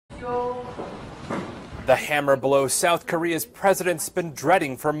The hammer blow South Korea's president's been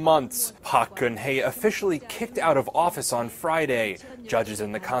dreading for months. Park Geun-hye officially kicked out of office on Friday. Judges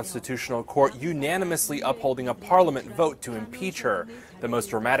in the Constitutional Court unanimously upholding a parliament vote to impeach her, the most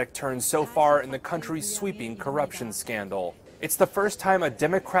dramatic turn so far in the country's sweeping corruption scandal. It's the first time a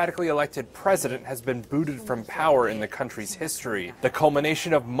democratically elected president has been booted from power in the country's history, the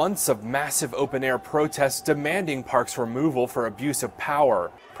culmination of months of massive open-air protests demanding Park's removal for abuse of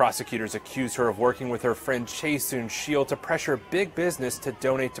power. Prosecutors accuse her of working with her friend Chae Soon-sil to pressure big business to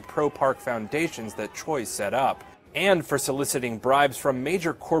donate to pro-Park foundations that Choi set up, and for soliciting bribes from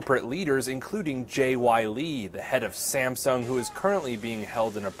major corporate leaders including J.Y. Lee, the head of Samsung, who is currently being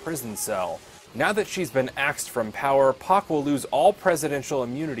held in a prison cell. Now that she's been axed from power, Park will lose all presidential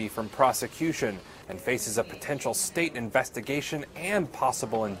immunity from prosecution and faces a potential state investigation and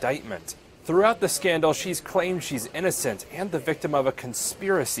possible indictment. Throughout the scandal, she's claimed she's innocent and the victim of a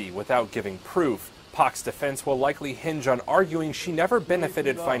conspiracy without giving proof. Park's defense will likely hinge on arguing she never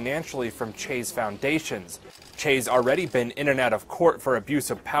benefited financially from Chae's foundations. Chae's already been in and out of court for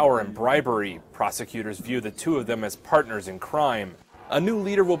abuse of power and bribery. Prosecutors view the two of them as partners in crime. A new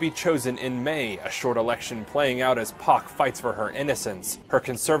leader will be chosen in May, a short election playing out as Park fights for her innocence. Her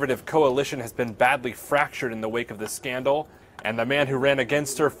conservative coalition has been badly fractured in the wake of the scandal, and the man who ran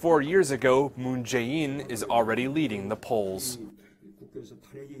against her 4 years ago, Moon Jae-in, is already leading the polls.